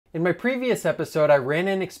In my previous episode, I ran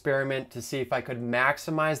an experiment to see if I could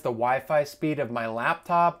maximize the Wi-Fi speed of my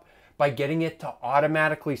laptop by getting it to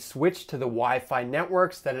automatically switch to the Wi-Fi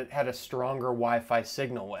networks that it had a stronger Wi-Fi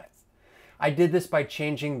signal with. I did this by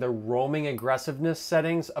changing the roaming aggressiveness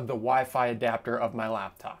settings of the Wi-Fi adapter of my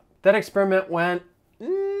laptop. That experiment went,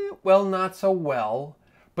 well, not so well.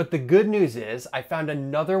 But the good news is I found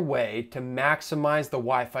another way to maximize the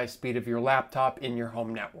Wi-Fi speed of your laptop in your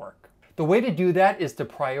home network. The way to do that is to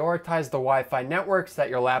prioritize the Wi-Fi networks that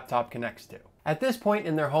your laptop connects to. At this point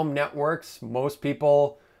in their home networks, most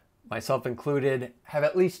people, myself included, have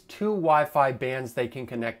at least 2 Wi-Fi bands they can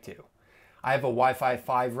connect to. I have a Wi-Fi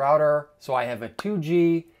 5 router, so I have a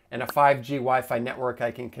 2G and a 5G Wi-Fi network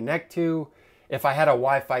I can connect to. If I had a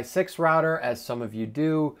Wi-Fi 6 router, as some of you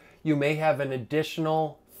do, you may have an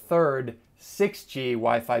additional third 6G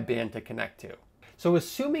Wi-Fi band to connect to. So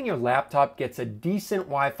assuming your laptop gets a decent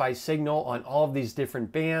Wi-Fi signal on all of these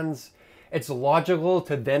different bands, it's logical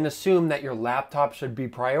to then assume that your laptop should be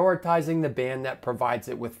prioritizing the band that provides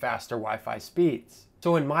it with faster Wi-Fi speeds.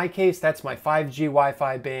 So in my case, that's my 5G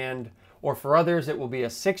Wi-Fi band, or for others, it will be a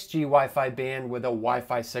 6G Wi-Fi band with a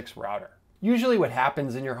Wi-Fi 6 router. Usually what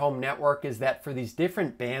happens in your home network is that for these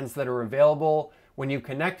different bands that are available, when you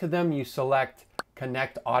connect to them, you select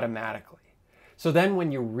Connect Automatically. So then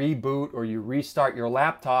when you reboot or you restart your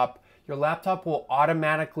laptop will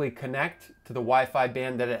automatically connect to the Wi-Fi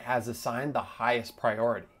band that it has assigned the highest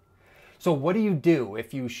priority. So what do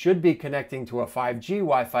if you should be connecting to a 5G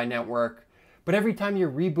Wi-Fi network, but every time you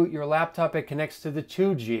reboot your laptop, it connects to the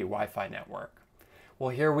 2G Wi-Fi network? Well,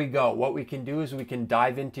 here we go. What we can do is we can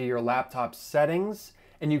dive into your laptop settings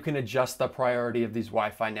and you can adjust the priority of these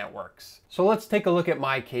Wi-Fi networks. So let's take a look at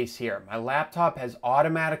my case here. My laptop has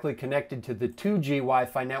automatically connected to the 2G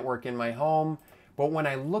Wi-Fi network in my home, but when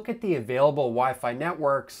I look at the available Wi-Fi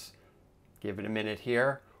networks, give it a minute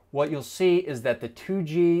here, what you'll see is that the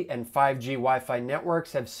 2G and 5G Wi-Fi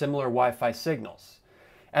networks have similar Wi-Fi signals.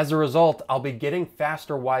 As a result, I'll be getting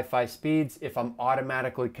faster Wi-Fi speeds if I'm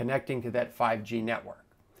automatically connecting to that 5G network.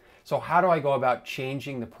 So how do I go about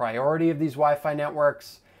changing the priority of these Wi-Fi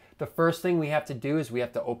networks? The first thing we have to do is we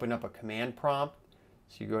have to open up a command prompt.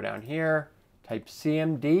 So you go down here, type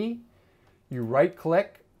CMD, you right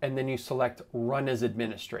click, and then you select Run as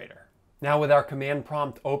Administrator. Now with our command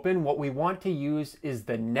prompt open, what we want to use is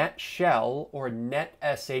the net shell or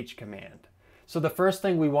netsh command. So the first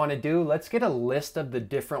thing we want to do, let's get a list of the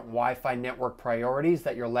different Wi-Fi network priorities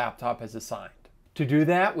that your laptop has assigned. To do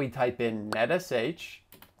that, we type in netsh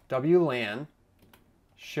WLAN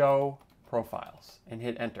show profiles and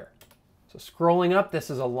hit enter. So scrolling up, this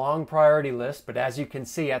is a long priority list, but as you can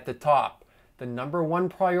see at the top, the number 1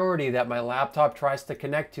 priority that my laptop tries to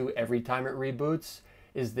connect to every time it reboots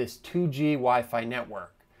is this 2G Wi-Fi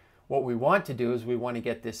network. What we want to do is we want to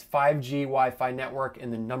get this 5G Wi-Fi network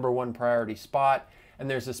in the number 1 priority spot, and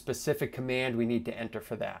there's a specific command we need to enter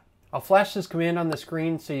for that. I'll flash this command on the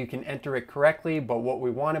screen so you can enter it correctly, but what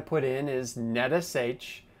we want to put in is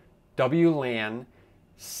netsh WLAN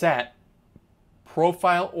set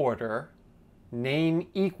profile order name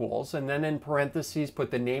equals, and then in parentheses put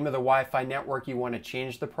the name of the Wi-Fi network you want to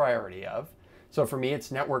change the priority of. So for me it's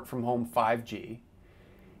network from home 5G.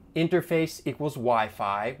 Interface equals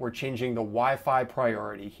Wi-Fi. We're changing the Wi-Fi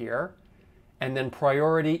priority here. And then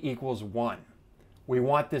priority equals 1. We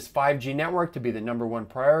want this 5G network to be the number 1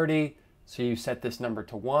 priority, so you set this number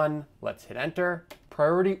to 1. Let's hit enter.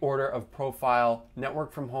 Priority order of profile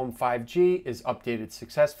network from home 5G is updated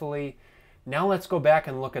successfully. Now let's go back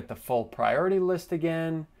and look at the full priority list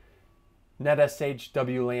again. netsh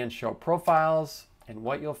WLAN show profiles, and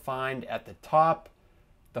what you'll find at the top,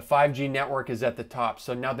 the 5G network is at the top.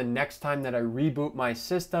 So now the next time that I reboot my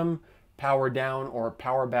system, power down or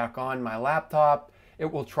power back on my laptop, it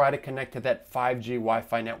will try to connect to that 5G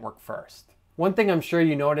Wi-Fi network first. One thing I'm sure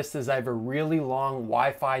you noticed is I have a really long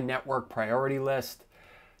Wi-Fi network priority list.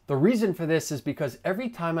 The reason for this is because every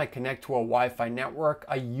time I connect to a Wi-Fi network,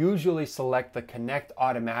 I usually select the Connect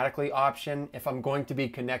Automatically option if I'm going to be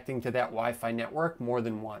connecting to that Wi-Fi network more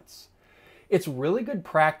than once. It's really good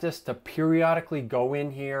practice to periodically go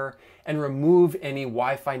in here and remove any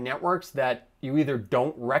Wi-Fi networks that you either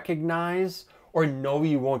don't recognize or know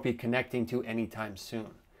you won't be connecting to anytime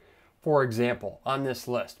soon. For example, on this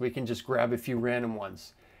list, we can just grab a few random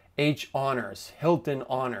ones. H Honors, Hilton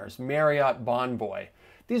Honors, Marriott Bonvoy.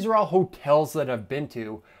 These are all hotels that I've been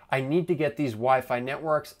to. I need to get these Wi-Fi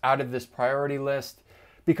networks out of this priority list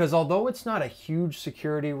because although it's not a huge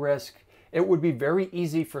security risk, it would be very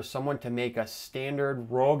easy for someone to make a standard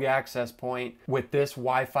rogue access point with this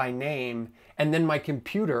Wi-Fi name, and then my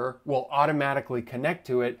computer will automatically connect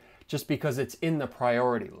to it just because it's in the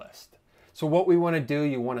priority list. So what we want to do,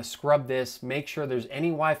 you want to scrub this, make sure there's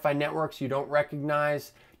any Wi-Fi networks you don't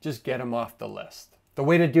recognize, just get them off the list. The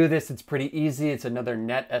way to do this, it's pretty easy. It's another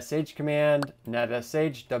netsh command,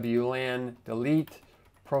 netsh wlan delete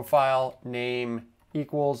profile name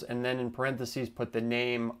equals, and then in parentheses put the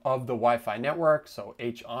name of the Wi-Fi network, so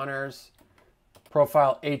honors.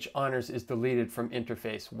 Profile honors is deleted from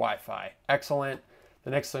interface Wi-Fi. Excellent. The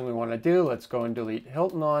next thing we want to do, let's go and delete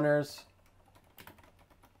Hilton honors.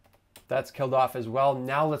 That's killed off as well.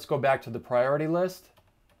 Now let's go back to the priority list.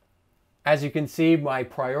 As you can see, my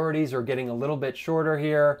priorities are getting a little bit shorter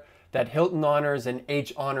here. That Hilton honors and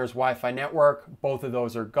honors Wi-Fi network, both of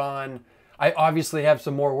those are gone. I obviously have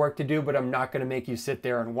some more work to do, but I'm not going to make you sit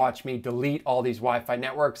there and watch me delete all these Wi-Fi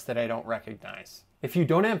networks that I don't recognize. If you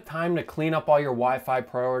don't have time to clean up all your Wi-Fi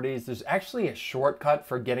priorities, there's actually a shortcut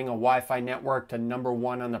for getting a Wi-Fi network to number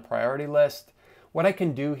 1 on the priority list. What I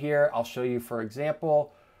can do here, I'll show you for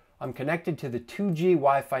example. I'm connected to the 2G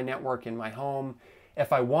Wi-Fi network in my home.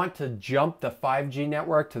 If I want to jump the 5G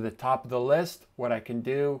network to the top of the list, what I can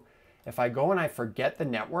do, if I go and I forget the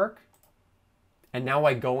network, and now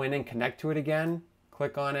I go in and connect to it again,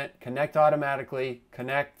 click on it, connect automatically,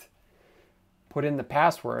 connect, put in the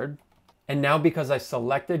password, and now because I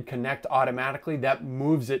selected connect automatically, that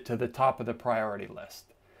moves it to the top of the priority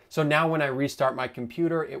list. So now when I restart my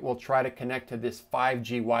computer, it will try to connect to this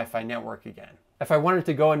 5G Wi-Fi network again. If I wanted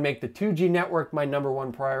to go and make the 2G network my number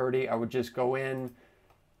 1 priority, I would just go in,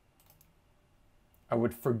 I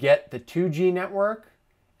would forget the 2G network,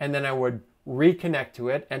 and then I would reconnect to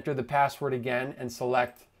it, enter the password again, and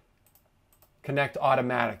select connect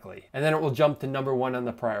automatically. And then it will jump to number 1 on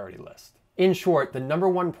the priority list. In short, the number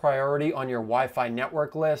 1 priority on your Wi-Fi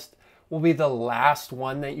network list will be the last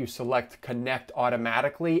one that you select connect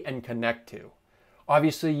automatically and connect to.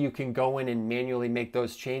 Obviously, you can go in and manually make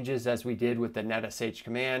those changes as we did with the netsh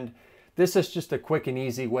command. This is just a quick and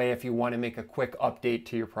easy way if you want to make a quick update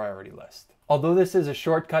to your priority list. Although this is a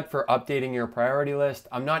shortcut for updating your priority list,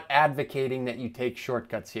 I'm not advocating that you take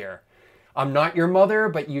shortcuts here. I'm not your mother,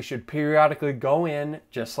 but you should periodically go in,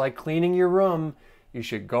 just like cleaning your room, you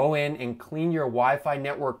should go in and clean your Wi-Fi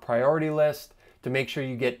network priority list to make sure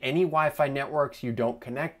you get any Wi-Fi networks you don't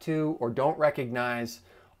connect to or don't recognize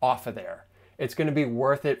off of there. It's going to be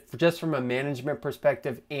worth it just from a management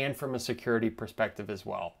perspective and from a security perspective as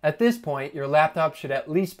well. At this point, your laptop should at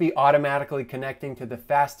least be automatically connecting to the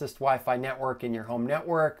fastest Wi-Fi network in your home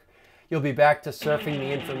network. You'll be back to surfing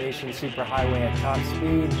the information superhighway at top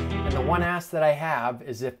speed. And the one ask that I have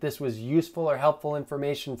is if this was useful or helpful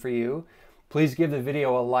information for you, please give the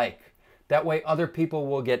video a like. That way other people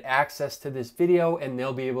will get access to this video and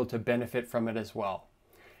they'll be able to benefit from it as well.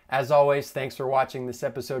 As always, thanks for watching this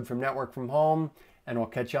episode from Network from Home, and we'll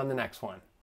catch you on the next one.